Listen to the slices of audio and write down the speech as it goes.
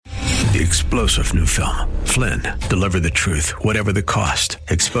the explosive new film, Flynn, Deliver the Truth, Whatever the Cost,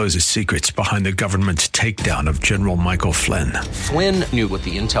 exposes secrets behind the government's takedown of General Michael Flynn. Flynn knew what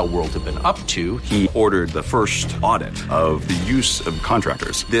the intel world had been up to. He ordered the first audit of the use of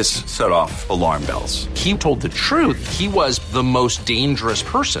contractors. This set off alarm bells. He told the truth. He was the most dangerous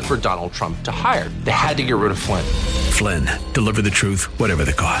person for Donald Trump to hire. They had to get rid of Flynn. Flynn, Deliver the Truth, Whatever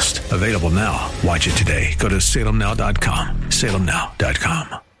the Cost. Available now. Watch it today. Go to salemnow.com.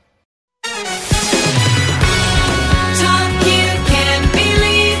 salemnow.com. Talk you can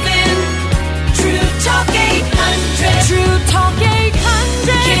believe in. True Talk 800. True Talk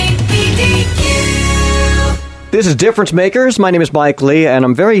 800. KPDQ. This is Difference Makers. My name is Mike Lee, and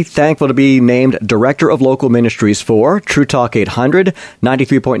I'm very thankful to be named Director of Local Ministries for True Talk 800,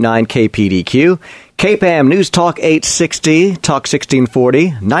 93.9 KPDQ, KPAM News Talk 860, Talk 1640,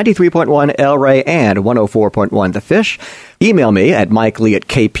 93.1 El Rey, and 104.1 The Fish. Email me at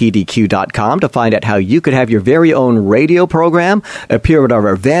MikeLee@KPDQ.com to find out how you could have your very own radio program, appear at our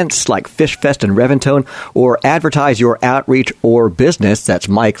events like Fish Fest and Reventone, or advertise your outreach or business. That's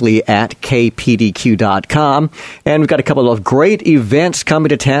MikeLee@KPDQ.com. And we've got a couple of great events coming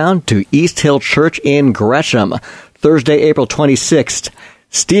to town to East Hill Church in Gresham. Thursday, April 26th.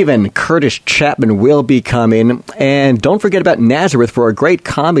 Stephen Curtis Chapman will be coming. And don't forget about Nazareth for a great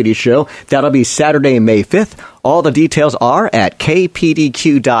comedy show. That'll be Saturday, May 5th. All the details are at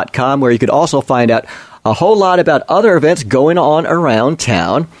kpdq.com, where you could also find out a whole lot about other events going on around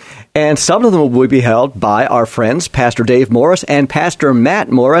town. And some of them will be held by our friends, Pastor Dave Morris and Pastor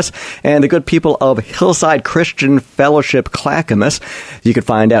Matt Morris, and the good people of Hillside Christian Fellowship Clackamas. You can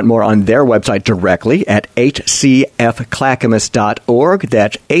find out more on their website directly at hcfclackamas.org.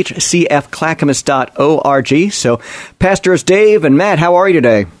 That's hcfclackamas.org. So, Pastors Dave and Matt, how are you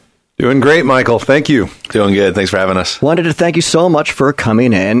today? Doing great, Michael. Thank you. Doing good. Thanks for having us. Wanted to thank you so much for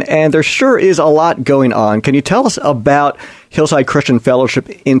coming in. And there sure is a lot going on. Can you tell us about Hillside Christian Fellowship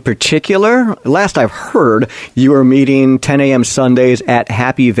in particular? Last I've heard, you were meeting 10 a.m. Sundays at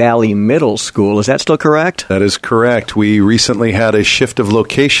Happy Valley Middle School. Is that still correct? That is correct. We recently had a shift of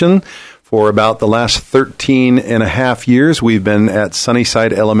location. For about the last 13 and a half years, we've been at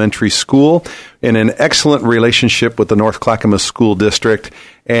Sunnyside Elementary School in an excellent relationship with the North Clackamas School District.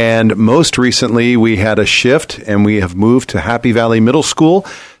 And most recently, we had a shift, and we have moved to Happy Valley Middle School.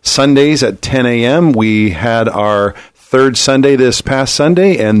 Sundays at 10 a.m., we had our third Sunday this past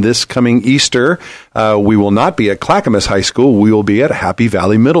Sunday, and this coming Easter, we will not be at Clackamas High School. We will be at Happy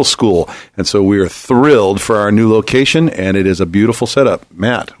Valley Middle School. And so we are thrilled for our new location, and it is a beautiful setup.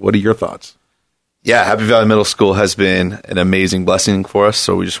 Matt, what are your thoughts? Yeah, Happy Valley Middle School has been an amazing blessing for us,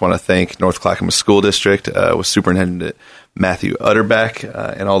 so we just want to thank North Clackamas School District with Superintendent Matthew Utterback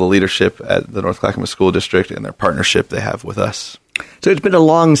and all the leadership at the North Clackamas School District and their partnership they have with us. So it's been a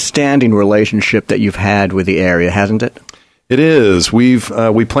long-standing relationship that you've had with the area, hasn't it? It is. We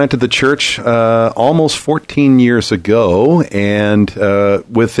planted the church almost 14 years ago, and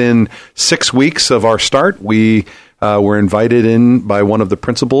within 6 weeks of our start, we were invited in by one of the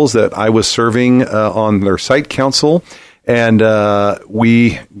principals that I was serving on their site council, and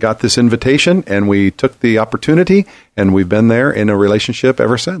we got this invitation, and we took the opportunity, and we've been there in a relationship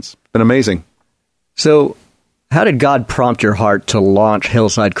ever since. It's been amazing. So, how did God prompt your heart to launch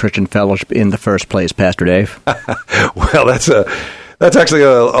Hillside Christian Fellowship in the first place, Pastor Dave? Well, that's actually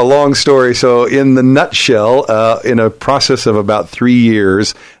a long story. So in the nutshell, in a process of about 3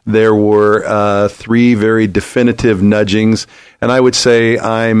 years, there were three very definitive nudgings. And I would say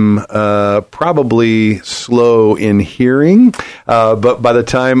I'm probably slow in hearing, but by the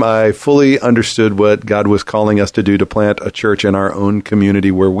time I fully understood what God was calling us to do, to plant a church in our own community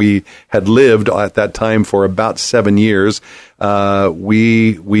where we had lived at that time for about 7 years,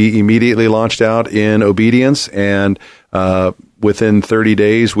 we immediately launched out in obedience, and within 30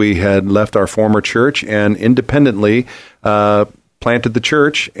 days, we had left our former church and independently planted the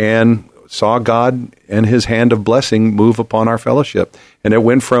church and saw God and his hand of blessing move upon our fellowship. And it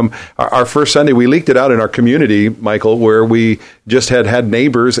went from our first Sunday, we leaked it out in our community, Michael, where we just had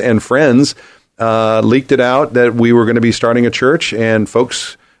neighbors and friends, leaked it out that we were going to be starting a church, and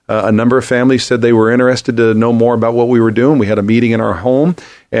folks, a number of families said they were interested to know more about what we were doing. We had a meeting in our home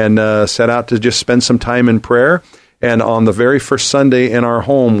and set out to just spend some time in prayer. And on the very first Sunday in our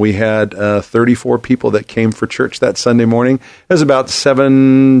home, we had 34 people that came for church that Sunday morning. It was about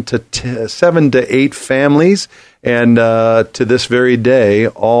 7 to 8 families. And to this very day,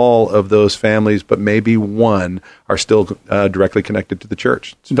 all of those families, but maybe one, are still directly connected to the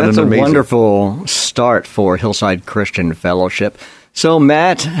church. That's a wonderful start for Hillside Christian Fellowship. So,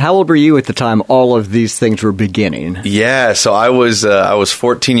 Matt, how old were you at the time all of these things were beginning? Yeah, so I was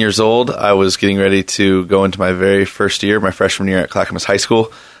 14 years old. I was getting ready to go into my very first year, my freshman year at Clackamas High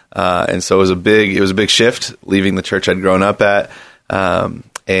School, and so it was a big shift leaving the church I'd grown up at,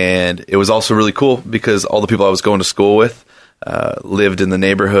 and it was also really cool because all the people I was going to school with lived in the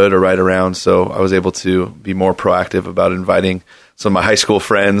neighborhood or right around, so I was able to be more proactive about inviting some of my high school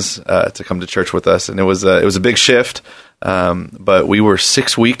friends to come to church with us, and it was a big shift. But we were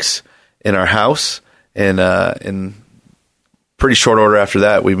 6 weeks in our house, and in pretty short order after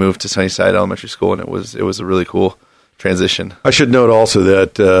that, we moved to Sunnyside Elementary School, and it was a really cool transition. I should note also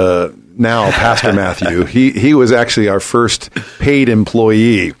that now Pastor Matthew, he was actually our first paid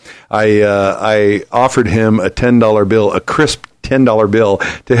employee. I offered him a $10 bill, a crisp $10 bill,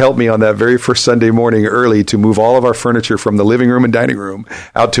 to help me on that very first Sunday morning early to move all of our furniture from the living room and dining room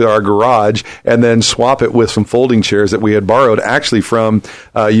out to our garage and then swap it with some folding chairs that we had borrowed actually from,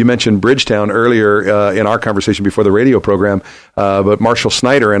 you mentioned Bridgetown earlier in our conversation before the radio program, but Marshall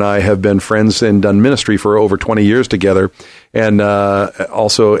Snyder and I have been friends and done ministry for over 20 years together, and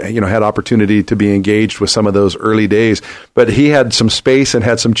also had opportunity to be engaged with some of those early days. But he had some space and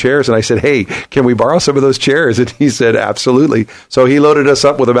had some chairs, and I said, hey, can we borrow some of those chairs? And he said, absolutely. So he loaded us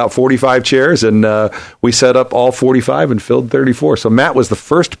up with about 45 chairs, and we set up all 45 and filled 34. So Matt was the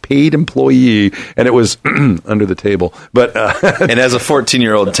first paid employee, and it was under the table. But and as a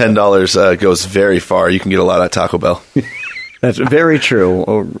 14-year-old, $10 goes very far. You can get a lot at Taco Bell. That's very true,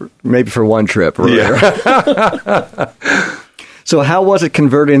 or maybe for one trip. Right? Yeah. So how was it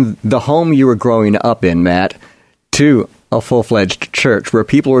converting the home you were growing up in, Matt, to a full-fledged church where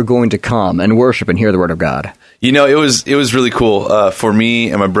people were going to come and worship and hear the Word of God? It was really cool for me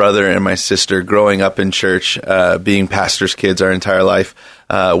and my brother and my sister growing up in church, being pastors' kids our entire life.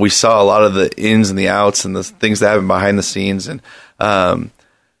 We saw a lot of the ins and the outs and the things that happen behind the scenes, and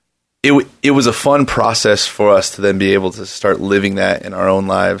it was a fun process for us to then be able to start living that in our own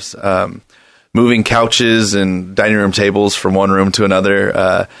lives. Moving couches and dining room tables from one room to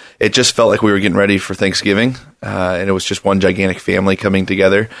another, it just felt like we were getting ready for Thanksgiving, and it was just one gigantic family coming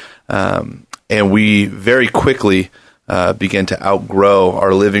together. And we very quickly began to outgrow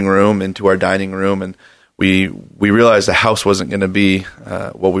our living room into our dining room, and we realized the house wasn't going to be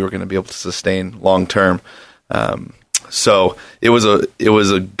what we were going to be able to sustain long term. So it was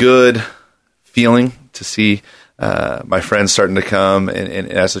a good feeling to see my friends starting to come, and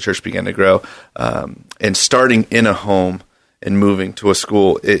as the church began to grow, and starting in a home and moving to a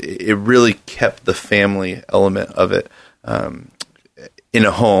school, it really kept the family element of it. In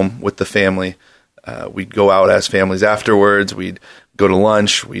a home with the family, we'd go out as families afterwards. We'd go to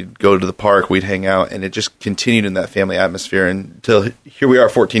lunch. We'd go to the park. We'd hang out, and it just continued in that family atmosphere until here we are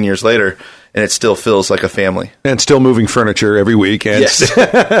 14 years later, and it still feels like a family. And still moving furniture every week. And yes.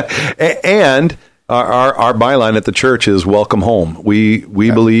 And our byline at the church is welcome home. We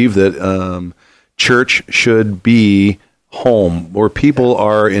believe that church should be home, where people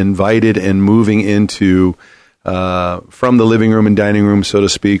are invited and moving into from the living room and dining room, so to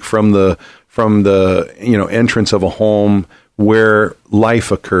speak, from the entrance of a home where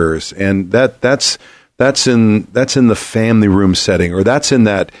life occurs, and that's in the family room setting, or that's in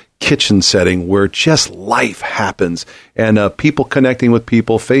that kitchen setting where just life happens, and people connecting with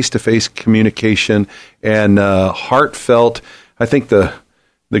people, face-to-face communication, and heartfelt. I think the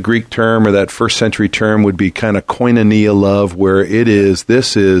Greek term, or that first century term, would be kind of koinonia love, where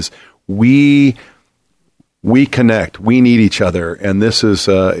we connect, we need each other, and this is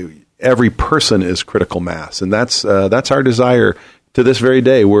every person is critical mass, and that's our desire to this very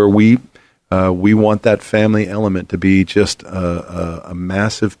day, where we want that family element to be just a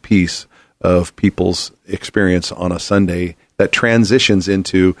massive piece of people's experience on a Sunday that transitions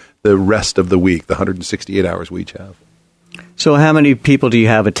into the rest of the week, the 168 hours we each have. So how many people do you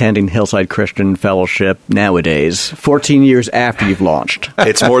have attending Hillside Christian Fellowship nowadays, 14 years after you've launched?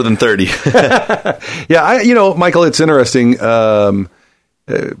 It's more than 30. Yeah, Michael, it's interesting.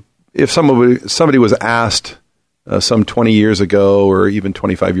 If somebody was asked some 20 years ago or even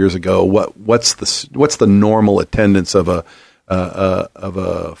 25 years ago, what's the normal attendance of a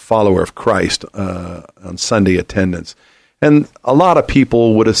follower of Christ on Sunday attendance? And a lot of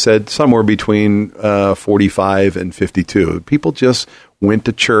people would have said somewhere between 45 and 52. People just went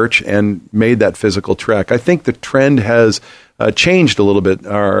to church and made that physical trek. I think the trend has changed a little bit.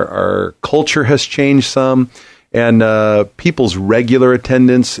 Our culture has changed some, and people's regular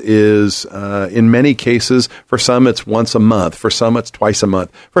attendance is, in many cases, for some it's once a month, for some it's twice a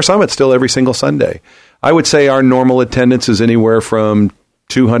month, for some it's still every single Sunday. I would say our normal attendance is anywhere from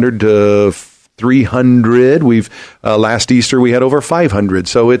 200 to 300. We've last Easter we had over 500.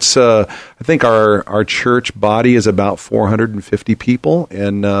 So it's I think our church body is about 450 people,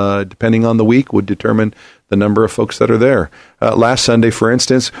 and depending on the week would determine the number of folks that are there. Last Sunday, for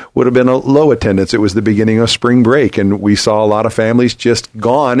instance, would have been a low attendance. It was the beginning of spring break, and we saw a lot of families just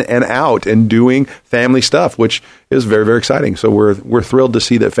gone and out and doing family stuff, which is very, very exciting. So we're thrilled to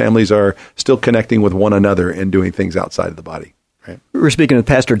see that families are still connecting with one another and doing things outside of the body. Right. We're speaking with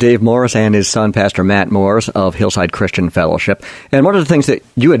Pastor Dave Morris and his son, Pastor Matt Morris of Hillside Christian Fellowship. And one of the things that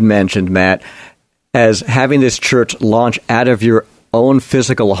you had mentioned, Matt, as having this church launch out of your own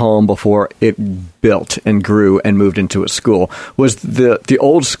physical home before it built and grew and moved into a school was the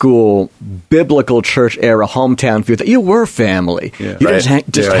old school biblical church era hometown view that you were family. Yeah, you didn't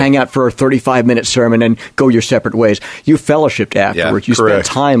just hang out for a 35-minute sermon and go your separate ways. You fellowshipped afterwards. You spent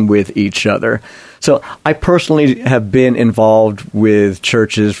time with each other. So I personally have been involved with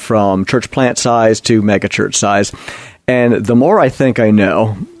churches from church plant size to mega church size. And the more I think I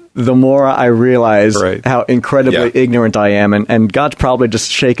know, the more I realize how incredibly ignorant I am. And God's probably just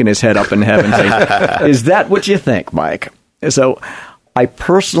shaking his head up in heaven saying, is that what you think, Mike? So I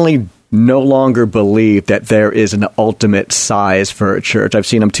personally no longer believe that there is an ultimate size for a church. I've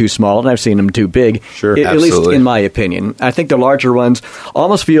seen them too small and I've seen them too big, at least in my opinion. I think the larger ones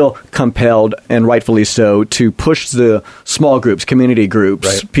almost feel compelled, and rightfully so, to push the small groups, community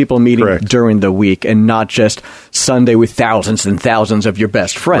groups, people meeting during the week and not just Sunday with thousands and thousands of your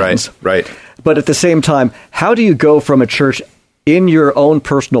best friends. Right. But at the same time, how do you go from a church in your own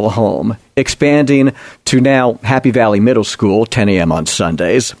personal home, expanding to now Happy Valley Middle School, 10 a.m. on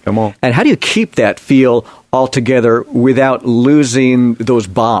Sundays? Come on. And how do you keep that feel all together without losing those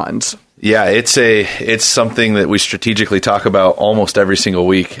bonds? Yeah, it's something that we strategically talk about almost every single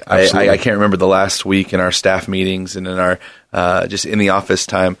week. I can't remember the last week in our staff meetings and in our just in the office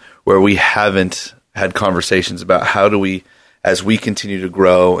time where we haven't had conversations about how do we, as we continue to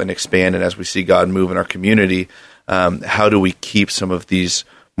grow and expand and as we see God move in our community, how do we keep some of these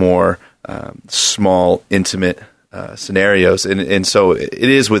more small, intimate scenarios? And so it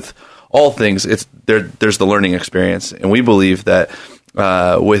is with all things. There's the learning experience, and we believe that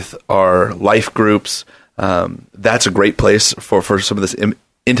with our life groups, that's a great place for some of this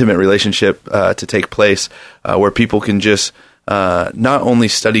intimate relationship to take place, where people can just not only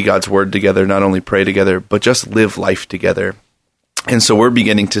study God's Word together, not only pray together, but just live life together. And so we're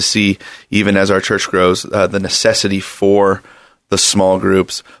beginning to see, even as our church grows, the necessity for the small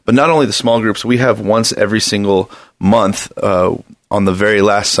groups. But not only the small groups, we have once every single month, on the very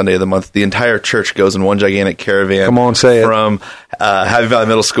last Sunday of the month, the entire church goes in one gigantic caravan. Come on, say it. From Happy Valley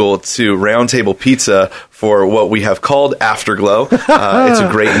Middle School to Round Table Pizza for what we have called Afterglow. It's a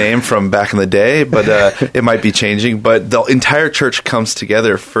great name from back in the day, but it might be changing. But the entire church comes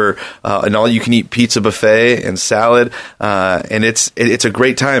together for an all-you-can-eat pizza buffet and salad, and it's a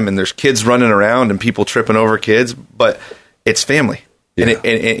great time. And there's kids running around and people tripping over kids, but it's family, and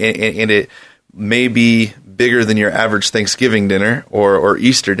it may be bigger than your average Thanksgiving dinner or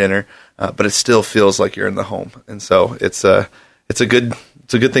Easter dinner, but it still feels like you're in the home. And so it's a good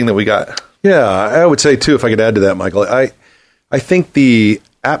thing that we got. Yeah, I would say too, if I could add to that, Michael, I think the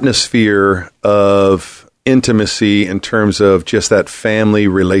atmosphere of intimacy in terms of just that family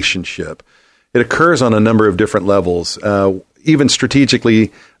relationship, it occurs on a number of different levels. Even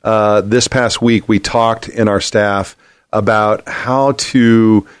strategically, this past week we talked in our staff about how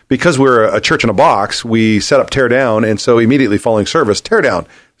to, because we're a church in a box, we set up tear down, and so immediately following service, tear down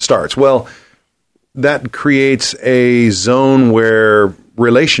starts. Well, that creates a zone where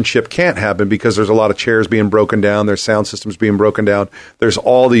relationship can't happen because there's a lot of chairs being broken down, there's sound systems being broken down, there's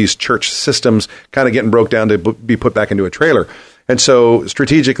all these church systems kind of getting broke down to be put back into a trailer. And so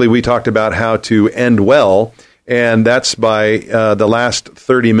strategically, we talked about how to end well. And that's by the last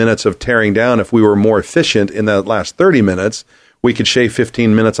 30 minutes of tearing down. If we were more efficient in that last 30 minutes, we could shave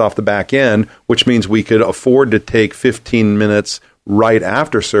 15 minutes off the back end, which means we could afford to take 15 minutes right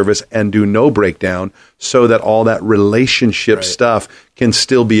after service and do no breakdown so that all that relationship stuff can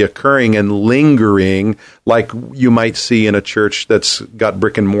still be occurring and lingering like you might see in a church that's got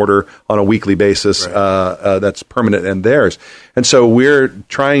brick and mortar on a weekly basis that's permanent and theirs. And so we're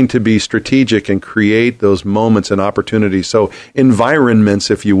trying to be strategic and create those moments and opportunities. So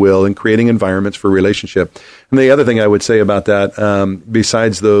environments, if you will, and creating environments for relationship. And the other thing I would say about that,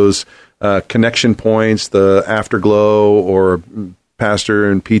 besides those connection points, the afterglow or pastor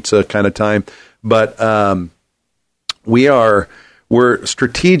and pizza kind of time, but we're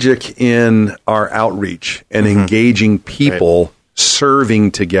strategic in our outreach and engaging people, serving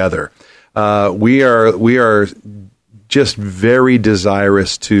together. We are just very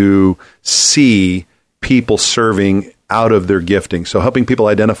desirous to see people serving out of their gifting. So helping people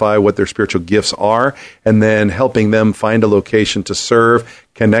identify what their spiritual gifts are, and then helping them find a location to serve,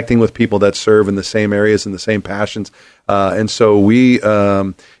 connecting with people that serve in the same areas and the same passions. And so we,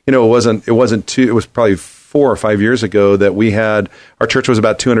 it was probably 4 or 5 years ago that we had, our church was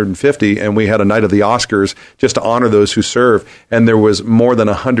about 250, and we had a night of the Oscars just to honor those who serve. And there was more than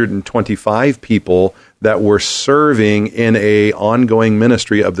 125 people that were serving in a ongoing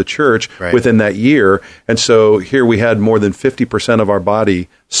ministry of the church within that year. And so here we had more than 50% of our body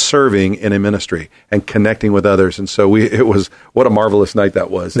serving in a ministry and connecting with others. And so it was, what a marvelous night that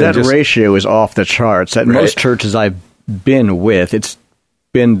was. That ratio is off the charts. At most churches I've been with, it's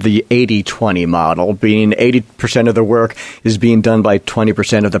been the 80-20 model, being 80% of the work is being done by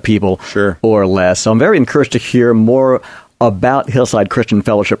 20% of the people or less. So I'm very encouraged to hear more about Hillside Christian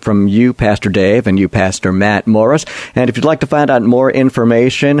Fellowship from you, Pastor Dave, and you, Pastor Matt Morris. And if you'd like to find out more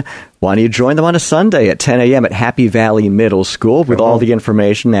information, why don't you join them on a Sunday at 10 a.m. at Happy Valley Middle School with all the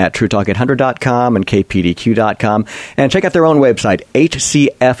information at TrueTalk800.com and KPDQ.com. And check out their own website,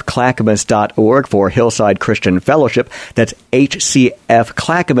 hcfclackamas.org for Hillside Christian Fellowship. That's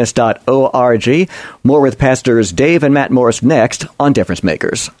hcfclackamas.org. More with Pastors Dave and Matt Morris next on Difference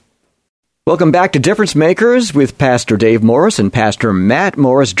Makers. Welcome back to Difference Makers with Pastor Dave Morris and Pastor Matt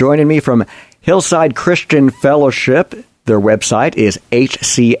Morris joining me from Hillside Christian Fellowship. Their website is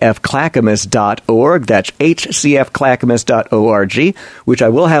hcfclackamas.org. That's hcfclackamas.org, which I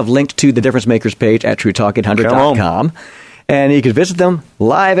will have linked to the Difference Makers page at TrueTalk800.com. And you can visit them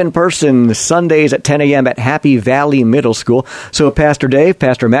live in person Sundays at 10 a.m. at Happy Valley Middle School. So Pastor Dave,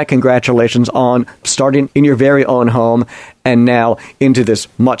 Pastor Matt, congratulations on starting in your very own home and now into this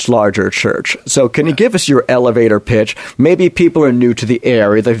much larger church. So can you give us your elevator pitch? Maybe people are new to the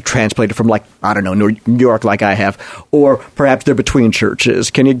area. They've transplanted from, New York like I have, or perhaps they're between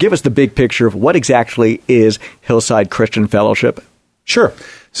churches. Can you give us the big picture of what exactly is Hillside Christian Fellowship? Sure.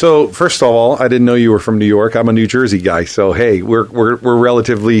 So first of all, I didn't know you were from New York. I'm a New Jersey guy, so hey, we're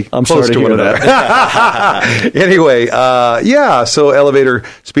relatively close to one another. Anyway, so elevator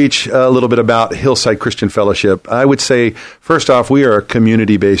speech, a little bit about Hillside Christian Fellowship. I would say, first off, we are a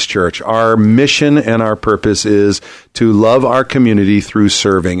community-based church. Our mission and our purpose is to love our community through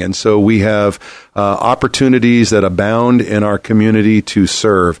serving, and so we have opportunities that abound in our community to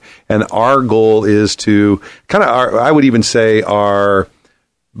serve. And our goal is to I would even say our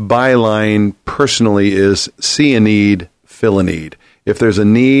byline personally is see a need, fill a need. If there's a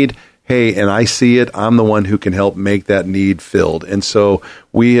need, hey, and I see it, I'm the one who can help make that need filled. And so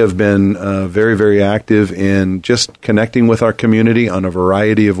we have been very, very active in just connecting with our community on a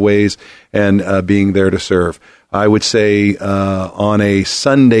variety of ways and being there to serve. I would say on a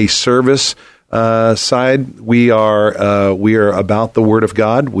Sunday service side, we are about the Word of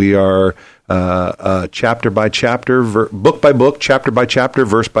God. We are chapter by chapter, book by book, chapter by chapter,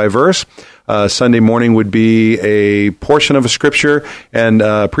 verse by verse. Sunday morning would be a portion of a scripture, and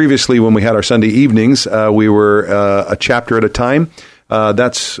previously when we had our Sunday evenings, we were a chapter at a time.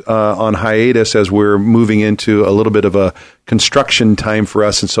 That's on hiatus as we're moving into a little bit of a construction time for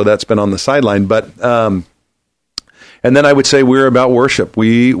us, and so that's been on the sideline. But and then I would say we're about worship.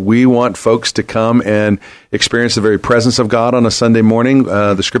 We want folks to come and experience the very presence of God on a Sunday morning.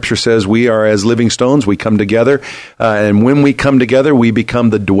 The Scripture says we are as living stones. We come together, and when we come together, we become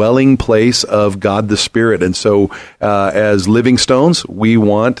the dwelling place of God the Spirit. And so as living stones, we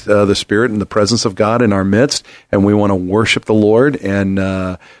want the Spirit and the presence of God in our midst, and we want to worship the Lord.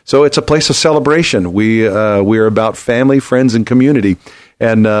 And so it's a place of celebration. We are about family, friends, and community.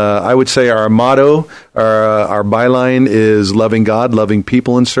 And I would say our motto, our byline is loving God, loving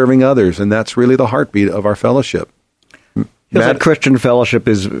people, and serving others. And that's really the heartbeat of our fellowship. Hillside Christian Fellowship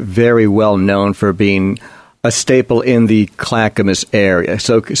is very well known for being a staple in the Clackamas area.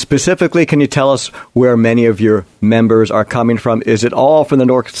 So specifically, can you tell us where many of your members are coming from? Is it all from the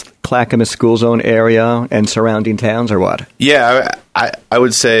North Clackamas School Zone area and surrounding towns, or what? Yeah, I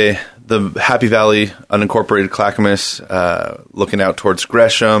would say the Happy Valley, unincorporated Clackamas, looking out towards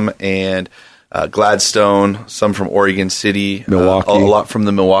Gresham and Gladstone, some from Oregon City, Milwaukee. A lot from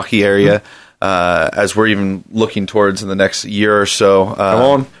the Milwaukee area. As we're even looking towards in the next year or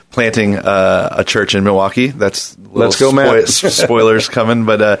so, planting a church in Milwaukee. That's let's go, Matt. Spoilers coming,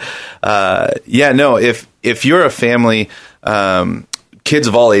 but if you're a family kids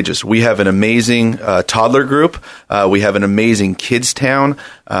of all ages. We have an amazing toddler group. We have an amazing kids town.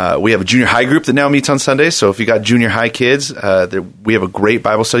 We have a junior high group that now meets on Sundays. So if you got junior high kids, we have a great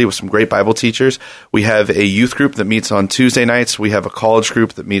Bible study with some great Bible teachers. We have a youth group that meets on Tuesday nights. We have a college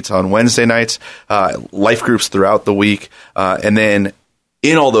group that meets on Wednesday nights, life groups throughout the week. And then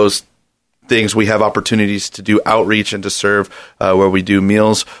in all those things, we have opportunities to do outreach and to serve where we do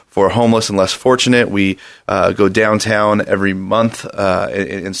meals for homeless and less fortunate. We go downtown every month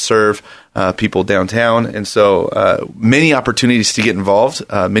and serve people downtown. And so many opportunities to get involved,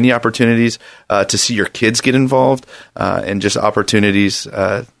 many opportunities to see your kids get involved, and just opportunities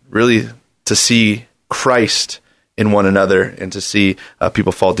really to see Christ in one another and to see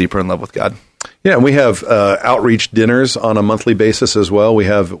people fall deeper in love with God. Yeah, and we have outreach dinners on a monthly basis as well. We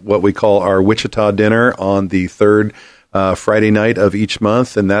have what we call our Wichita dinner on the third Friday night of each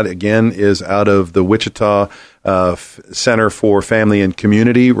month, and that, again, is out of the Wichita Center for Family and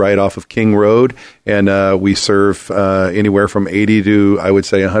Community right off of King Road, and we serve anywhere from 80 to, I would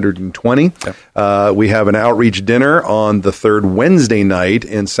say, 120. Yep. We have an outreach dinner on the third Wednesday night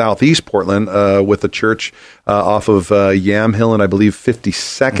in Southeast Portland with a church off of Yam Hill and I believe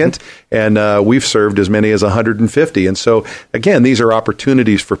 52nd, and we've served as many as 150. And so, again, these are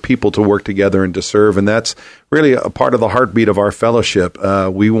opportunities for people to work together and to serve, and that's really a part of the heartbeat of our fellowship.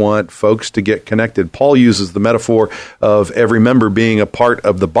 We want folks to get connected. Paul uses the metaphor of every member being a part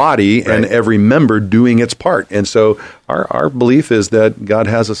of the body, right, and every member doing its part. And so our belief is that God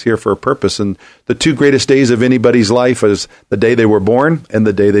has us here for a purpose. And the two greatest days of anybody's life is the day they were born and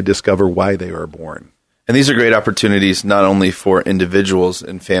the day they discover why they were born. And these are great opportunities not only for individuals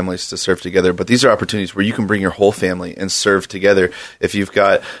and families to serve together, but these are opportunities where you can bring your whole family and serve together. If you've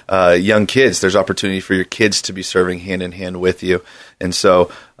got young kids, there's opportunity for your kids to be serving hand in hand with you. And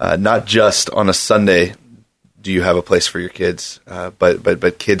so not just on a Sunday do you have a place for your kids,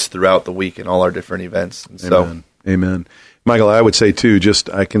 but kids throughout the week in all our different events. And so, Amen. Michael, I would say too,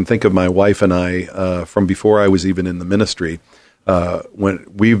 I can think of my wife and I from before I was even in the ministry. When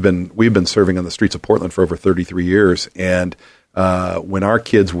we've been serving on the streets of Portland for over 33 years, and when our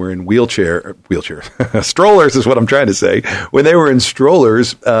kids were in wheelchairs, strollers is what I'm trying to say. When they were in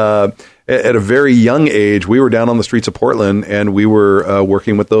strollers, at a very young age, we were down on the streets of Portland, and we were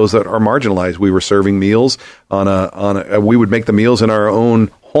working with those that are marginalized. We were serving meals we would make the meals in our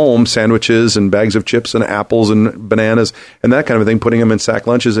own home, sandwiches and bags of chips and apples and bananas and that kind of thing, putting them in sack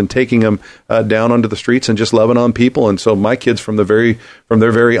lunches and taking them down onto the streets and just loving on people. And so my kids from their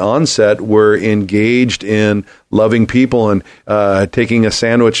very onset were engaged in loving people and taking a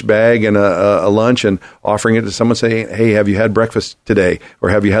sandwich bag and a lunch and offering it to someone, saying, "Hey, have you had breakfast today? Or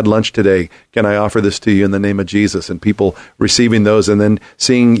have you had lunch today? Can I offer this to you in the name of Jesus?" And people receiving those, and then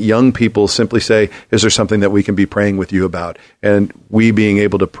seeing young people simply say, "Is there something that we can be praying with you about?" And we being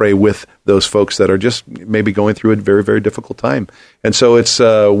able to pray with those folks that are just maybe going through a very, very difficult time. And so it's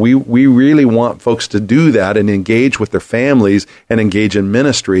we really want folks to do that and engage with their families and engage in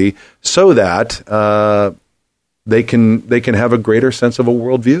ministry so that they can have a greater sense of a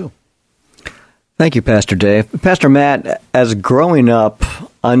worldview. Thank you, Pastor Dave. Pastor Matt, as growing up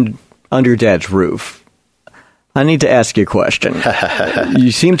under Dad's roof, I need to ask you a question.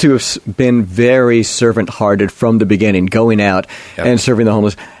 You seem to have been very servant-hearted from the beginning, going out and serving the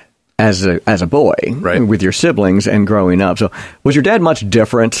homeless as a boy, right, with your siblings and growing up. So was your dad much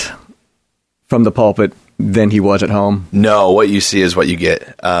different from the pulpit than he was at home? No, what you see is what you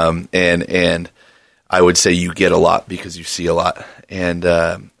get. And I would say you get a lot because you see a lot. And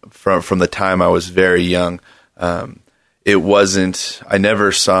from the time I was very young, it wasn't, I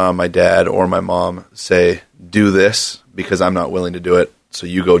never saw my dad or my mom say, "Do this because I'm not willing to do it, so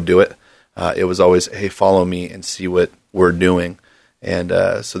you go do it." It was always, "Hey, follow me and see what we're doing." And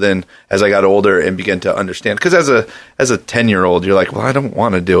so then as I got older and began to understand, because as a 10-year-old, you're like, "Well, I don't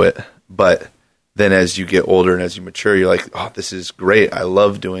want to do it." But then as you get older and as you mature, you're like, "Oh, this is great. I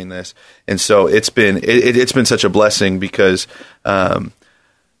love doing this." And so it's been such a blessing because I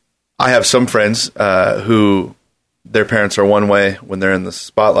have some friends who their parents are one way when they're in the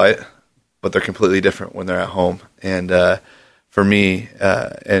spotlight, but they're completely different when they're at home. And for me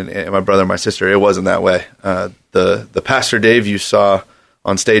and my brother and my sister, it wasn't that way. The Pastor Dave you saw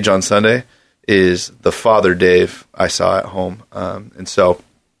on stage on Sunday is the Father Dave I saw at home. And so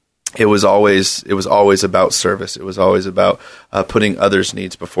it was always about service. It was always about putting others'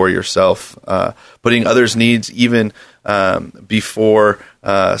 needs before yourself, putting others' needs even before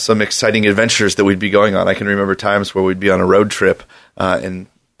some exciting adventures that we'd be going on. I can remember times where we'd be on a road trip and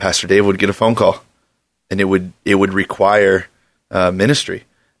Pastor Dave would get a phone call, and it would require ministry.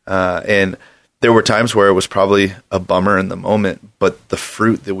 And there were times where it was probably a bummer in the moment, but the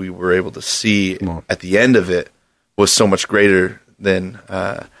fruit that we were able to see at the end of it was so much greater than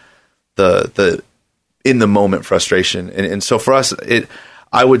the in the moment frustration. And so for us,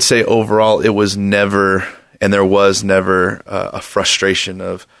 I would say overall, it was never, and there was never a frustration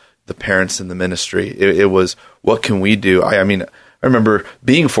of the parents in the ministry. It was, what can we do? I mean, I remember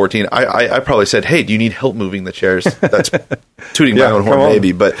being 14, I probably said, hey, do you need help moving the chairs? That's tooting my own horn,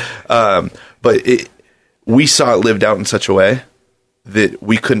 maybe. But we saw it lived out in such a way that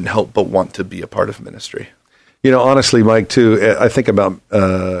we couldn't help but want to be a part of ministry. Honestly, Mike, too, I think about,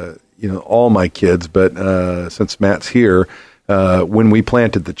 all my kids, but since Matt's here, when we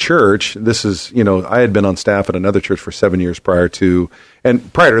planted the church, this is, I had been on staff at another church for 7 years prior to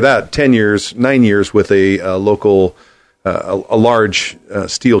that, 9 years with a local, a large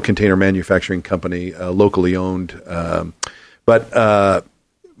steel container manufacturing company, locally owned. But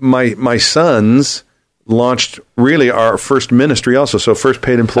my sons launched really our first ministry also. So first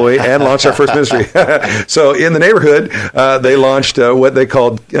paid employee and launched our first ministry. So in the neighborhood, they launched what they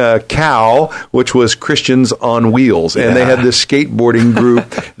called COW, which was Christians on Wheels. And they had this skateboarding group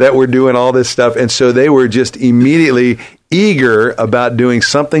that were doing all this stuff. And so they were just immediately eager about doing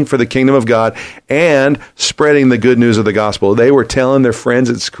something for the kingdom of God and spreading the good news of the gospel. They were telling their friends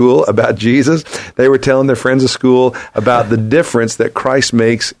at school about Jesus. They were telling their friends at school about the difference that Christ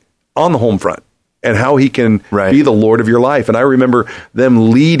makes on the home front and how he can be the Lord of your life. And I remember them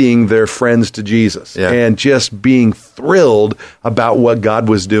leading their friends to Jesus and just being thrilled about what God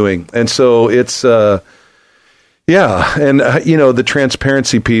was doing. And so it's, the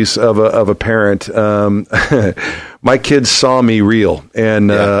transparency piece of a parent. My kids saw me real,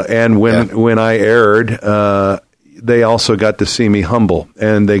 and when I erred, they also got to see me humble,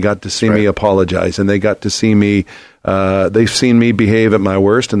 and they got to see me apologize, and they got to see me. They've seen me behave at my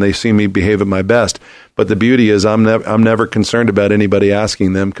worst, and they've seen me behave at my best. But the beauty is, I'm never concerned about anybody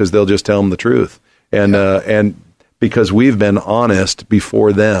asking them, because they'll just tell them the truth, and because we've been honest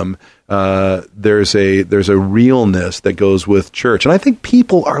before them. There's a realness that goes with church, and I think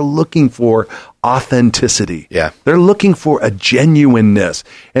people are looking for authenticity. Yeah, they're looking for a genuineness,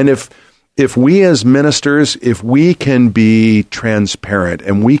 and if we as ministers, if we can be transparent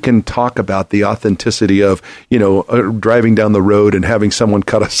and we can talk about the authenticity of, driving down the road and having someone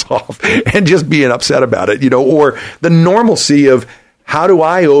cut us off and just being upset about it, or the normalcy of how do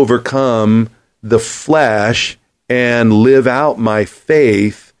I overcome the flesh and live out my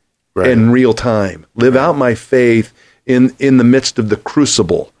faith in real time, live out my faith in the midst of the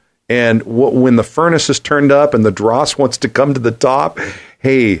crucible. And when the furnace is turned up and the dross wants to come to the top,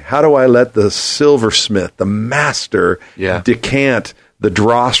 hey, how do I let the silversmith, the master, decant the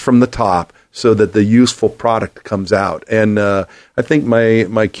dross from the top so that the useful product comes out? And I think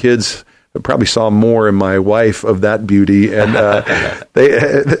my kids probably saw more in my wife of that beauty, and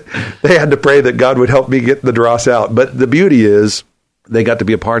they had to pray that God would help me get the dross out. But the beauty is they got to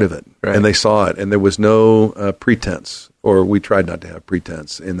be a part of it, and they saw it, and there was no pretense. Or we tried not to have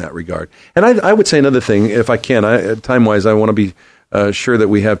pretense in that regard. And I would say another thing, if I can, time-wise, I want to be sure that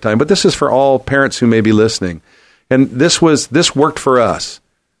we have time. But this is for all parents who may be listening. And this worked for us.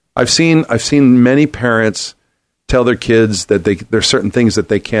 I've seen many parents tell their kids that there's certain things that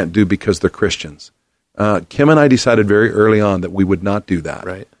they can't do because they're Christians. Kim and I decided very early on that we would not do that.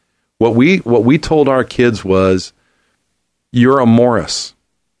 Right. What we told our kids was, you're a Morris.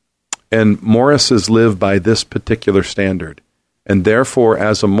 And Morrises live by this particular standard. And therefore,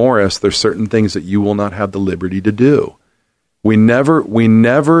 as a Morris, there's certain things that you will not have the liberty to do. We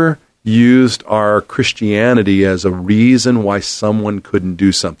never used our Christianity as a reason why someone couldn't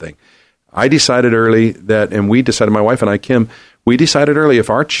do something. I decided early that, and we decided, my wife and I, Kim, we decided early if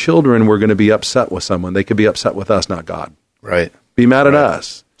our children were going to be upset with someone, they could be upset with us, not God. Right. Be mad at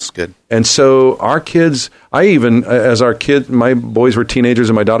us. That's good. And so our kids, my boys were teenagers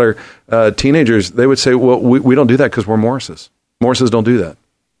and my daughter teenagers, they would say, well, we don't do that because we're Morrises. Morrises don't do that.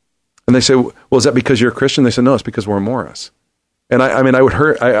 And they say, well, is that because you're a Christian? They said, no, it's because we're a Morris. And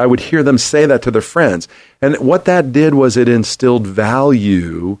I would hear them say that to their friends. And what that did was it instilled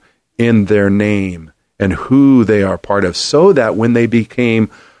value in their name and who they are part of, so that when they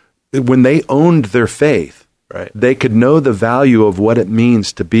owned their faith, they could know the value of what it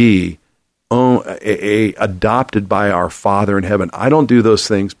means to be adopted by our Father in heaven. I don't do those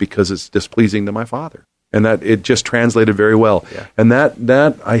things because it's displeasing to my Father. And that it just translated very well. Yeah. And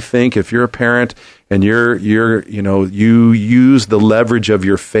that I think, if you're a parent and you use the leverage of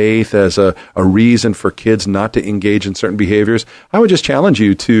your faith as a reason for kids not to engage in certain behaviors, I would just challenge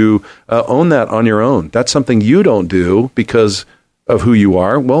you to own that on your own. That's something you don't do because of who you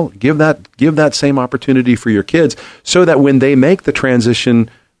are. Well, give that same opportunity for your kids so that when they make the transition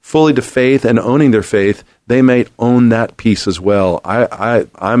fully to faith and owning their faith, they may own that piece as well.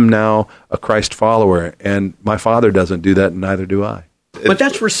 I'm now a Christ follower, and my father doesn't do that, and neither do I. But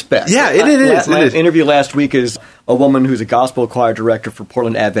that's respect. Yeah, it is. My interview last week is a woman who's a gospel choir director for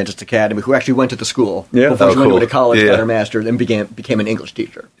Portland Adventist Academy who actually went to the school before she went to college, got her master's, and became an English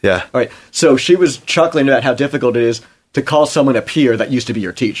teacher. Yeah. All right. So she was chuckling about how difficult it is to call someone a peer that used to be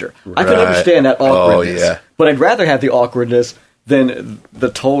your teacher. Right. I can understand that awkwardness. Oh, yeah. But I'd rather have the awkwardness than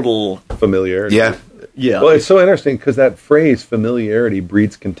the total familiarity. Yeah. Yeah. Well, it's so interesting because that phrase, familiarity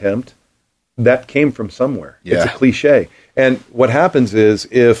breeds contempt, that came from somewhere. Yeah. It's a cliche. And what happens is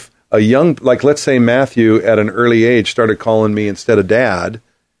if a young, like let's say Matthew at an early age started calling me instead of dad,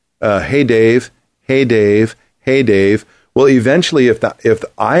 hey Dave, hey Dave, hey Dave. Well, eventually if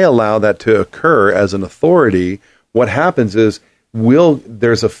I allow that to occur as an authority, what happens is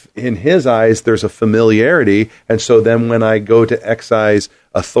in his eyes, there's a familiarity. And so then when I go to excise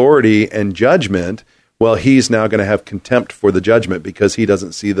authority and judgment, well, he's now going to have contempt for the judgment because he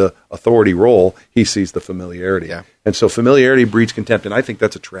doesn't see the authority role. He sees the familiarity. Yeah. And so familiarity breeds contempt, and I think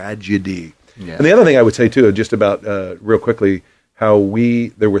that's a tragedy. Yeah. And the other thing I would say, too, just about, real quickly, how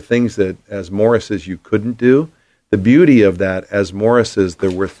there were things that as Morrises you couldn't do. The beauty of that, as Morrises,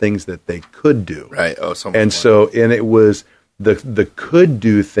 there were things that they could do. Right. Oh, so much and more. So, and it was the could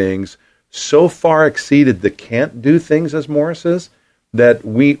do things so far exceeded the can't do things as Morrises that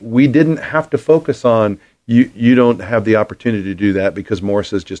we didn't have to focus on you don't have the opportunity to do that because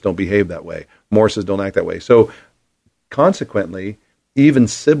Morrises just don't behave that way. Morrises don't act that way. So consequently, even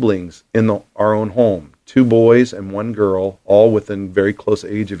siblings in our own home, 2 boys and 1 girl, all within very close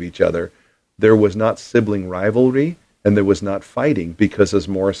age of each other, there was not sibling rivalry and there was not fighting because as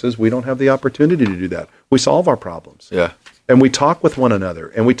Morrises, we don't have the opportunity to do that. We solve our problems. Yeah. And we talk with one another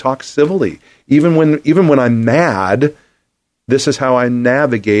and we talk civilly. Even when I'm mad, this is how I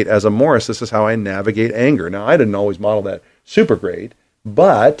navigate as a Morris. This is how I navigate anger. Now, I didn't always model that super great,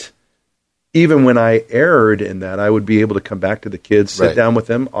 but even when I erred in that, I would be able to come back to the kids, sit down with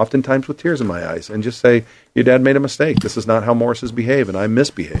them, oftentimes with tears in my eyes, and just say, your dad made a mistake. This is not how Morrises behave, and I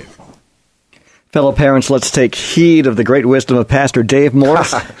misbehave. Fellow parents, let's take heed of the great wisdom of Pastor Dave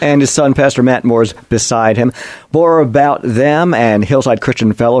Morris and his son, Pastor Matt Morris, beside him. More about them and Hillside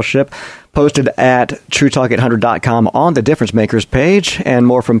Christian Fellowship posted at TrueTalk800.com on the Difference Makers page, and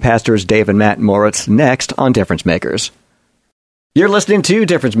more from Pastors Dave and Matt Morris next on Difference Makers. You're listening to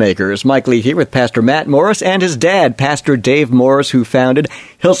Difference Makers. Mike Lee here with Pastor Matt Morris and his dad, Pastor Dave Morris, who founded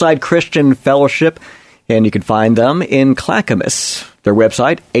Hillside Christian Fellowship, and you can find them in Clackamas. Their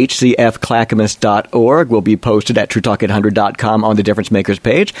website, hcfclackamas.org, will be posted at TrueTalk800.com on the Difference Makers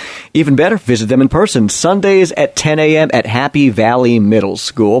page. Even better, visit them in person, Sundays at 10 a.m. at Happy Valley Middle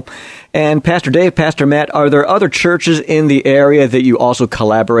School. And Pastor Dave, Pastor Matt, are there other churches in the area that you also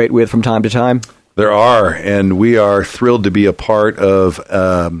collaborate with from time to time? There are, and we are thrilled to be a part of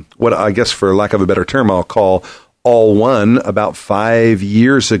what I guess, for lack of a better term, I'll call All One. About 5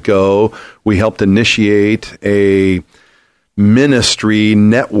 years ago, we helped initiate a ministry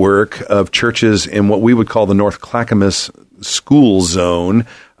network of churches in what we would call the North Clackamas School Zone.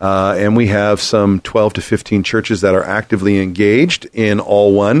 And we have some 12 to 15 churches that are actively engaged in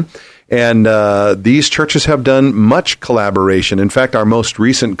All One. And these churches have done much collaboration. In fact, our most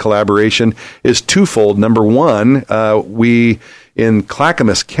recent collaboration is twofold. Number one, in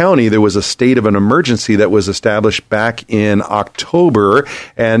Clackamas County, there was a state of an emergency that was established back in October.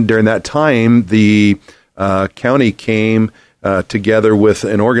 And during that time, the county came together with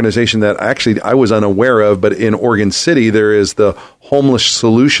an organization that actually I was unaware of, but in Oregon City, there is the Homeless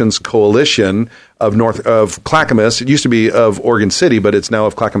Solutions Coalition of Clackamas. It used to be of Oregon City, but it's now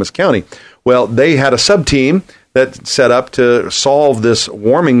of Clackamas County. Well, they had a sub-team that set up to solve this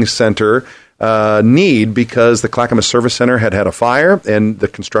warming center need because the Clackamas Service Center had a fire and the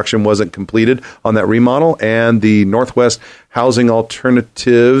construction wasn't completed on that remodel, and the Northwest Housing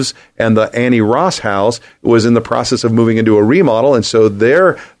Alternatives and the Annie Ross House was in the process of moving into a remodel, and so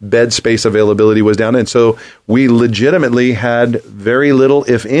their bed space availability was down, and so we legitimately had very little,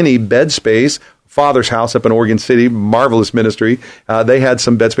 if any, bed space. Father's house up in Oregon City, marvelous ministry. They had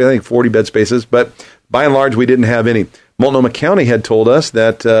some bed space, I think 40 bed spaces, but by and large, we didn't have any. Multnomah County had told us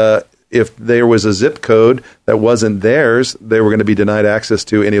that if there was a zip code that wasn't theirs, they were going to be denied access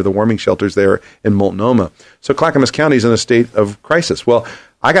to any of the warming shelters there in Multnomah. So Clackamas County is in a state of crisis. Well,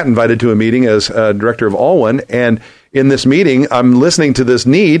 I got invited to a meeting as director of All One, and in this meeting, I'm listening to this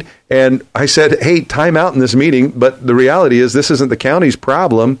need, and I said, hey, time out in this meeting, but the reality is this isn't the county's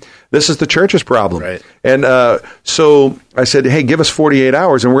problem. This is the church's problem. Right. And so I said, hey, give us 48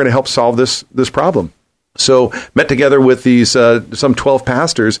 hours, and we're going to help solve this problem. So met together with these some 12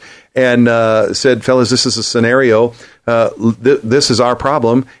 pastors and said, fellas, this is a scenario. This is our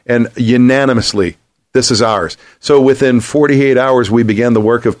problem, and unanimously, this is ours. So within 48 hours, we began the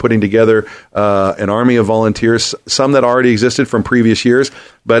work of putting together an army of volunteers, some that already existed from previous years,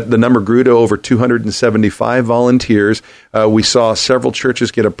 but the number grew to over 275 volunteers. We saw several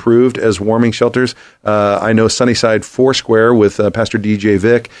churches get approved as warming shelters. I know Sunnyside Foursquare with Pastor DJ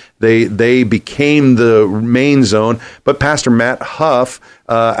Vick, they became the main zone, but Pastor Matt Huff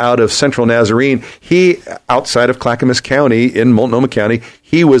out of Central Nazarene, he, outside of Clackamas County in Multnomah County,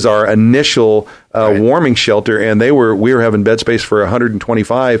 he was our initial warming shelter, and we were having bed space for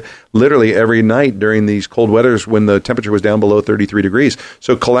 125 literally every night during these cold weathers when the temperature was down below 33 degrees.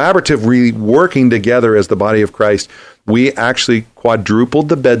 So collaboratively working together as the body of Christ, we actually quadrupled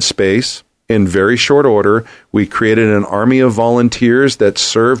the bed space in very short order. We created an army of volunteers that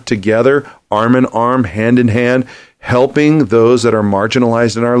served together, arm in arm, hand in hand, helping those that are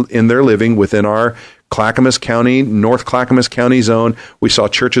marginalized in their living within our Clackamas County, North Clackamas County zone. We saw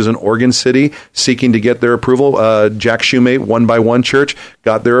churches in Oregon City seeking to get their approval. Jack Shoemate, One by One Church,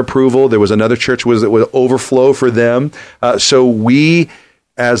 got their approval. There was another church that was overflow for them. So we,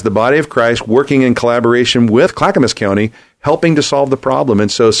 as the body of Christ, working in collaboration with Clackamas County, helping to solve the problem.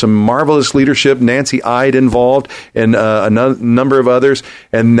 And so some marvelous leadership, Nancy Ide involved, and a number of others.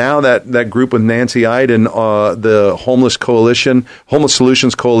 And now that group with Nancy Ide and the Homeless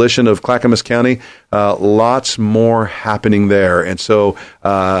Solutions Coalition of Clackamas County, lots more happening there. And so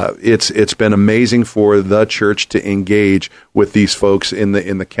it's been amazing for the church to engage with these folks in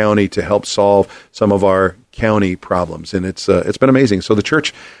the county to help solve some of our county problems, and it's been amazing. So the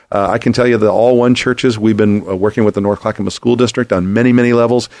church, I can tell you, the All One churches, we've been working with the North Clackamas School District on many, many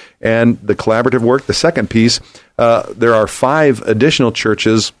levels, and the collaborative work. The second piece, there are 5 additional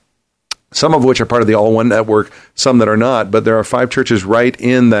churches, some of which are part of the All One network, some that are not, but there are 5 churches right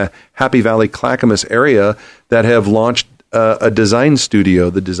in the Happy Valley Clackamas area that have launched a design studio.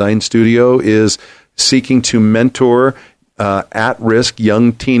 The design studio is seeking to mentor at-risk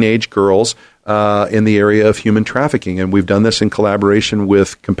young teenage girls in the area of human trafficking. And we've done this in collaboration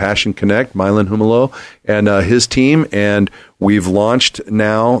with Compassion Connect, Mylan Humalo, and his team. And we've launched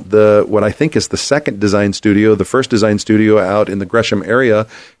now what I think is the second design studio. The first design studio out in the Gresham area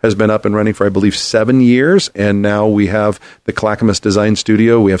has been up and running for, I believe, 7 years. And now we have the Clackamas Design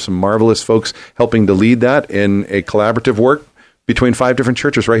Studio. We have some marvelous folks helping to lead that in a collaborative work between 5 different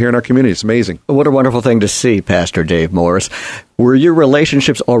churches right here in our community. It's amazing. What a wonderful thing to see, Pastor Dave Morris. Were your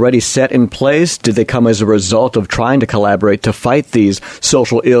relationships already set in place? Did they come as a result of trying to collaborate to fight these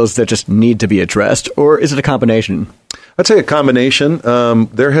social ills that just need to be addressed? Or is it a combination? I'd say a combination.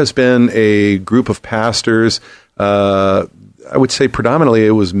 There has been a group of pastors, I would say predominantly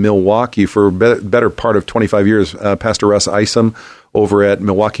it was Milwaukee for a better part of 25 years. Pastor Russ Isom over at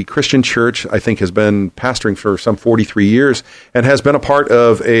Milwaukee Christian Church, I think, has been pastoring for some 43 years and has been a part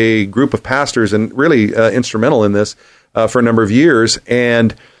of a group of pastors and really instrumental in this for a number of years.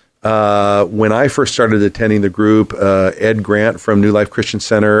 And when I first started attending the group, Ed Grant from New Life Christian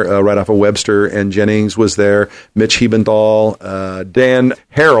Center right off of Webster and Jennings was there, Mitch Hebendahl, Dan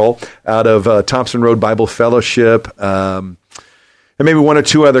Harrell out of Thompson Road Bible Fellowship, and maybe 1 or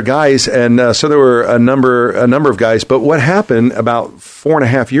 2 other guys, and so there were a number of guys. But what happened about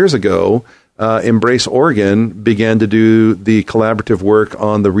 4.5 years ago, Embrace Oregon began to do the collaborative work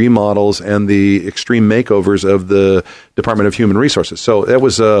on the remodels and the extreme makeovers of the Department of Human Resources. So that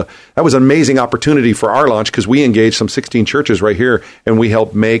was an amazing opportunity for our launch because we engaged some 16 churches right here, and we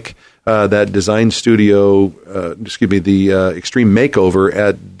helped make that design studio, the extreme makeover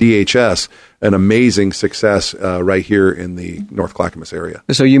at DHS, an amazing success right here in the North Clackamas area.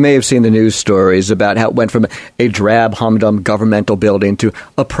 So you may have seen the news stories about how it went from a drab, humdrum governmental building to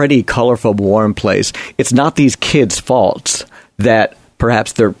a pretty colorful, warm place. It's not these kids' faults that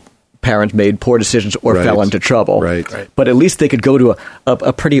perhaps their parents made poor decisions or fell into trouble. Right. But at least they could go to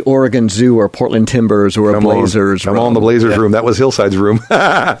a pretty Oregon Zoo or Portland Timbers or a Blazers room. Come on, the Blazers room. That was Hillside's room.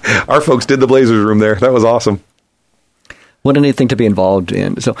 Our folks did the Blazers room there. That was awesome. What a neat thing to be involved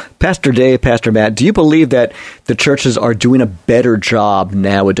in. So, Pastor Dave, Pastor Matt, do you believe that the churches are doing a better job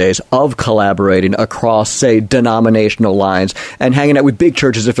nowadays of collaborating across, say, denominational lines and hanging out with big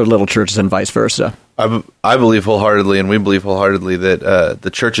churches if they're little churches and vice versa? I believe wholeheartedly, and we believe wholeheartedly, that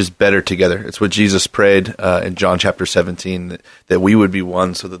the church is better together. It's what Jesus prayed in John chapter 17, that we would be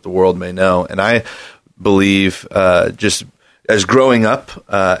one so that the world may know. And I believe just as growing up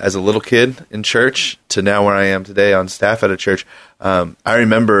as a little kid in church to now where I am today on staff at a church, I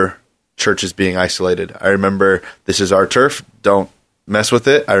remember churches being isolated. I remember this is our turf, don't mess with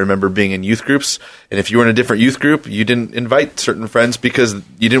it. I remember being in youth groups, and if you were in a different youth group, you didn't invite certain friends because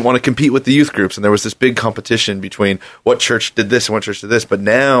you didn't want to compete with the youth groups, and there was this big competition between what church did this and what church did this. But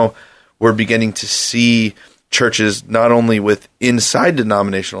now we're beginning to see churches not only with inside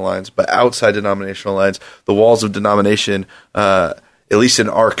denominational lines, but outside denominational lines. The walls of denomination, at least in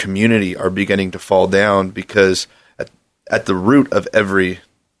our community, are beginning to fall down, because at the root of every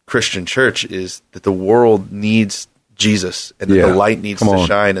Christian church is that the world needs Jesus, and that the light needs to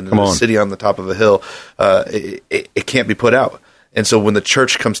shine, and the city on the top of a hill, it can't be put out. And so when the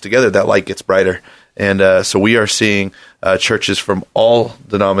church comes together, that light gets brighter. And so we are seeing churches from all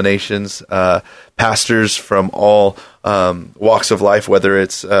denominations, pastors from all walks of life, whether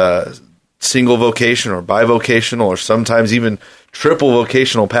it's single vocation or bivocational, or sometimes even triple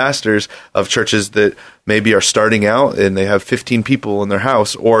vocational pastors of churches that maybe are starting out and they have 15 people in their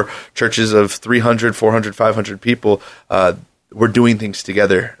house, or churches of 300, 400, 500 people. We're doing things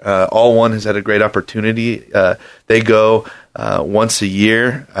together. All One has had a great opportunity. They go once a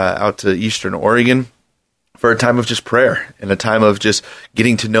year out to Eastern Oregon for a time of just prayer and a time of just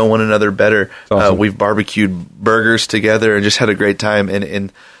getting to know one another better. Awesome. We've barbecued burgers together and just had a great time.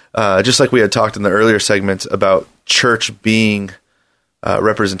 And just like we had talked in the earlier segments about church being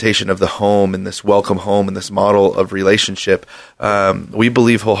representation of the home and this welcome home and this model of relationship, we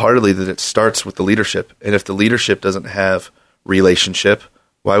believe wholeheartedly that it starts with the leadership. And if the leadership doesn't have relationship,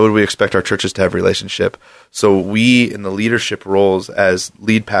 why would we expect our churches to have relationship? So we, in the leadership roles as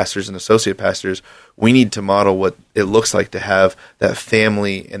lead pastors and associate pastors, we need to model what it looks like to have that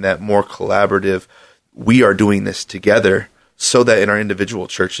family and that more collaborative, we are doing this together, so that in our individual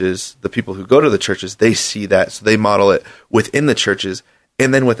churches, the people who go to the churches, they see that, so they model it within the churches.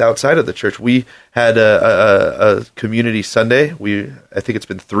 And then with outside of the church, we had a community Sunday. I think it's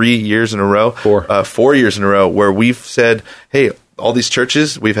been 3 years in a row, 4 years in a row, where we've said, hey, all these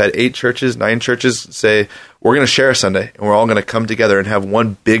churches, we've had 8 churches, 9 churches say, we're going to share a Sunday, and we're all going to come together and have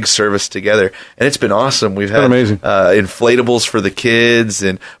one big service together. And it's been awesome. We've had amazing. Inflatables for the kids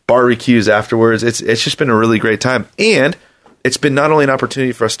and barbecues afterwards. It's just been a really great time. And it's been not only an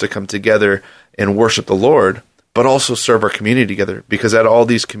opportunity for us to come together and worship the Lord, but also serve our community together, because at all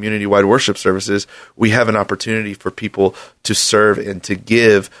these community-wide worship services, we have an opportunity for people to serve and to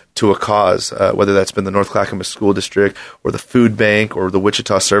give to a cause, whether that's been the North Clackamas School District or the Food Bank or the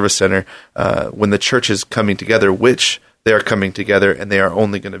Wichita Service Center. When the church is coming together, which they are coming together, and they are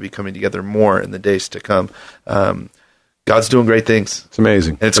only going to be coming together more in the days to come. God's doing great things. It's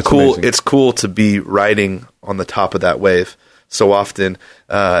amazing. And it's cool. Amazing. It's cool to be riding on the top of that wave. So often,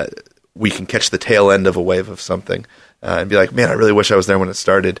 we can catch the tail end of a wave of something and be like, man, I really wish I was there when it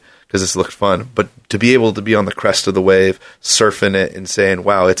started, because this looked fun. But to be able to be on the crest of the wave, surfing it and saying,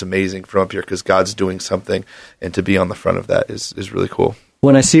 wow, it's amazing from up here because God's doing something, and to be on the front of that is really cool.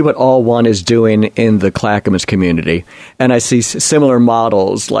 When I see what All One is doing in the Clackamas community, and I see similar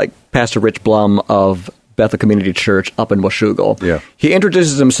models like Pastor Rich Blum of Bethel Community Church up in Washougal. He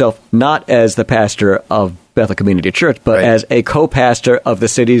introduces himself not as the pastor of Bethel Community Church, but as a co-pastor of the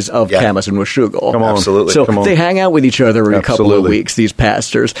cities of Camas and Washougal. Come on. Absolutely. So they hang out with each other every couple of weeks, these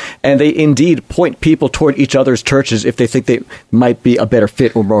pastors, and they indeed point people toward each other's churches if they think they might be a better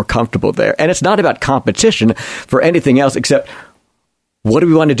fit or more comfortable there. And it's not about competition for anything else except, what do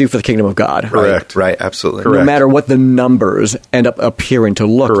we want to do for the kingdom of God? Correct. Right, absolutely. No matter what the numbers end up appearing to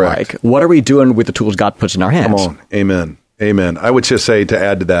look like, what are we doing with the tools God puts in our hands? Come on. Amen. Amen. I would just say, to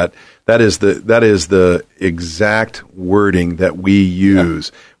add to that, that is the exact wording that we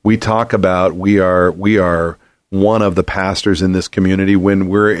use. We talk about we are one of the pastors in this community. When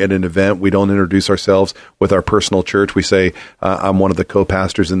we're at an event, we don't introduce ourselves with our personal church. We say, I'm one of the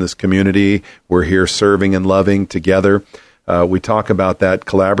co-pastors in this community. We're here serving and loving together. We talk about that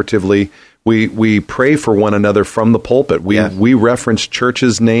collaboratively. We pray for one another from the pulpit. We reference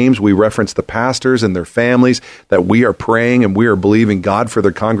churches' names. We reference the pastors and their families, that we are praying and we are believing God for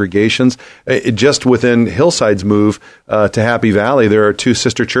their congregations. Just within Hillside's move to Happy Valley, there are 2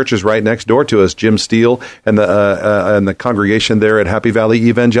 sister churches right next door to us, Jim Steele and the congregation there at Happy Valley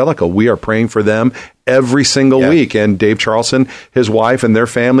Evangelical. We are praying for them every single week. And Dave Charlson, his wife, and their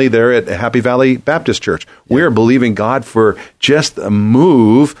family there at Happy Valley Baptist Church. We are believing God for just a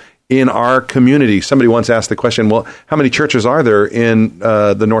move in our community. Somebody once asked the question, well, how many churches are there in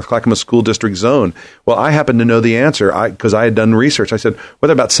the North Clackamas School District zone? Well, I happen to know the answer because I had done research. I said, well,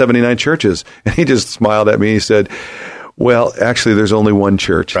 there are about 79 churches. And he just smiled at me. He said, Well, actually, there's only one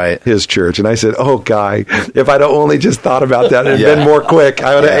church, Right. his church. And I said, oh, Guy, if I'd only just thought about that and Yeah. been more quick,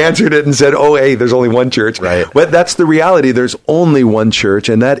 I would have Yeah. answered it and said, oh, hey, there's only one church. Right. But that's the reality. There's only one church,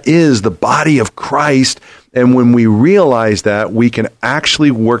 and that is the body of Christ. And when we realize that, we can actually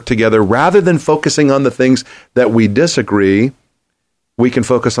work together rather than focusing on the things that we disagree. We can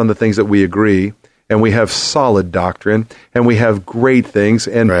focus on the things that we agree. And we have solid doctrine, and we have great things.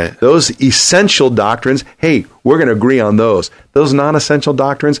 And Right. those essential doctrines, hey, we're going to agree on those. Those non-essential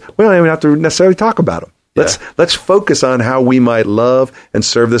doctrines, we don't even have to necessarily talk about them. Let's focus on how we might love and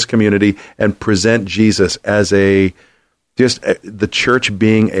serve this community and present Jesus as the church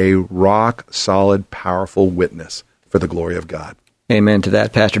being a rock-solid, powerful witness for the glory of God. Amen to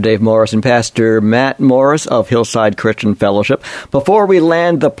that, Pastor Dave Morris and Pastor Matt Morris of Hillside Christian Fellowship. Before we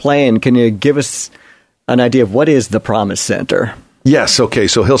land the plane, can you give us an idea of what is the Promise Center? Yes, okay,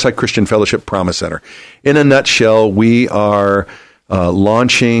 so Hillside Christian Fellowship Promise Center. In a nutshell, we are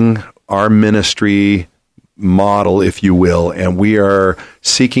launching our ministry model, if you will, and we are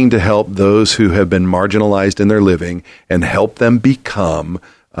seeking to help those who have been marginalized in their living and help them become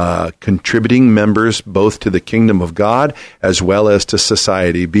contributing members both to the kingdom of God as well as to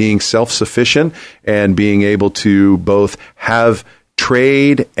society, being self-sufficient and being able to both have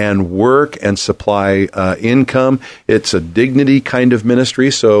trade and work and supply income. It's a dignity kind of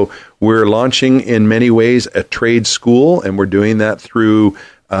ministry. So we're launching in many ways a trade school, and we're doing that through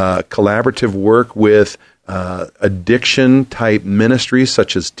collaborative work with addiction type ministries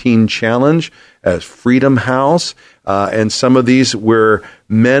such as Teen Challenge, as Freedom House, and some of these where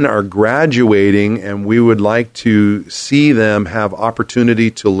men are graduating, and we would like to see them have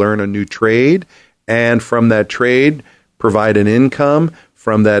opportunity to learn a new trade, and from that trade provide an income,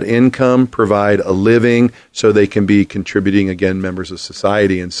 from that income provide a living so they can be contributing, again, members of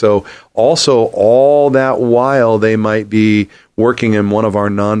society. And so also all that while they might be working in one of our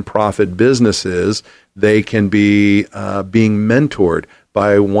nonprofit businesses, they can be being mentored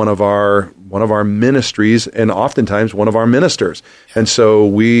by one of our ministries, and oftentimes one of our ministers. And so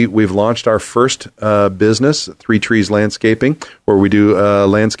we've launched our first business, Three Trees Landscaping, where we do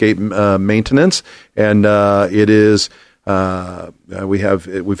landscape maintenance, and it is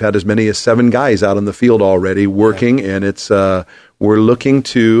we've had as many as 7 guys out in the field already working, and it's we're looking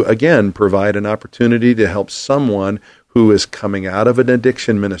to again provide an opportunity to help someone who is coming out of an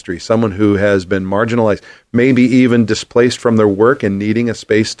addiction ministry, someone who has been marginalized, maybe even displaced from their work and needing a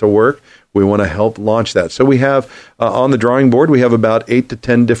space to work. We want to help launch that. So we have on the drawing board, we have about 8 to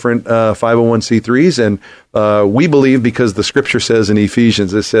 10 different 501c3s, and we believe, because the scripture says in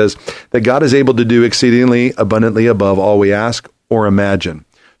Ephesians, it says that God is able to do exceedingly abundantly above all we ask or imagine.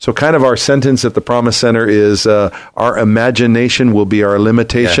 So kind of our sentence at the Promise Center is our imagination will be our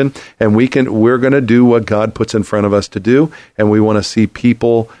limitation, and we're going to do what God puts in front of us to do, and we want to see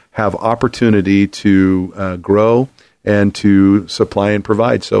people have opportunity to grow and to supply and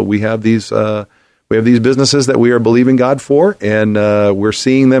provide. So we have these businesses that we are believing God for, and we're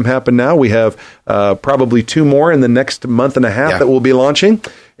seeing them happen now. We have probably 2 more in the next month and a half that we'll be launching,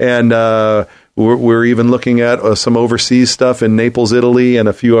 and we're even looking at some overseas stuff in Naples, Italy, and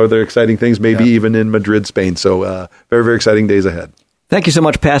a few other exciting things, maybe even in Madrid, Spain. So very, very exciting days ahead. Thank you so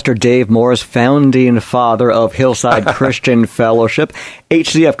much, Pastor Dave Morris, founding father of Hillside Christian Fellowship.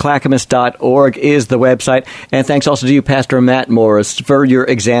 HCFClackamas.org is the website. And thanks also to you, Pastor Matt Morris, for your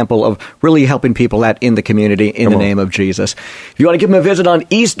example of really helping people out in the community in the name of Jesus. If you want to give him a visit on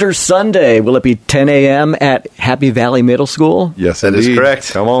Easter Sunday, will it be 10 a.m. at Happy Valley Middle School? Yes, that indeed. is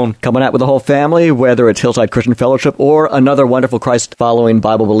correct. Come on. Coming out with the whole family, whether it's Hillside Christian Fellowship or another wonderful Christ-following,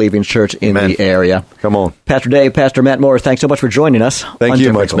 Bible-believing church in the area. Come on. Pastor Dave, Pastor Matt Morris, thanks so much for joining us. Thank on you,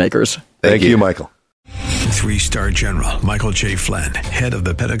 Difference Michael. Makers. Thank you, Michael. 3-star General Michael J. Flynn, head of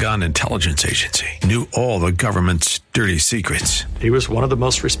the Pentagon Intelligence Agency, knew all the government's dirty secrets. He was one of the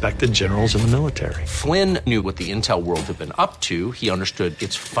most respected generals in the military. Flynn knew what the intel world had been up to. He understood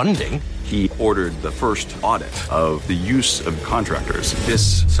its funding. He ordered the first audit of the use of contractors.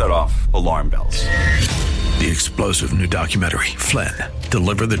 This set off alarm bells. The explosive new documentary, Flynn,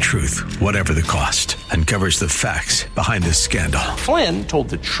 Deliver the Truth, Whatever the Cost, uncovers the facts behind this scandal. Flynn told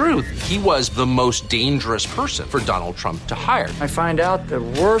the truth. He was the most dangerous person for Donald Trump to hire. I find out the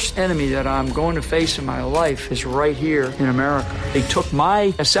worst enemy that I'm going to face in my life is right here in America. They took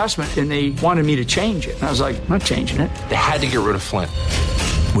my assessment and they wanted me to change it. And I was like, I'm not changing it. They had to get rid of Flynn.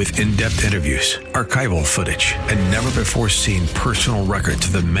 With in-depth interviews, archival footage, and never-before-seen personal records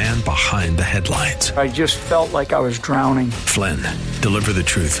of the man behind the headlines. I just felt like I was drowning. Flynn, Deliver the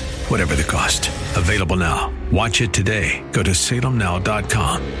Truth, Whatever the Cost. Available now. Watch it today. Go to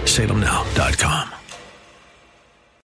salemnow.com. salemnow.com.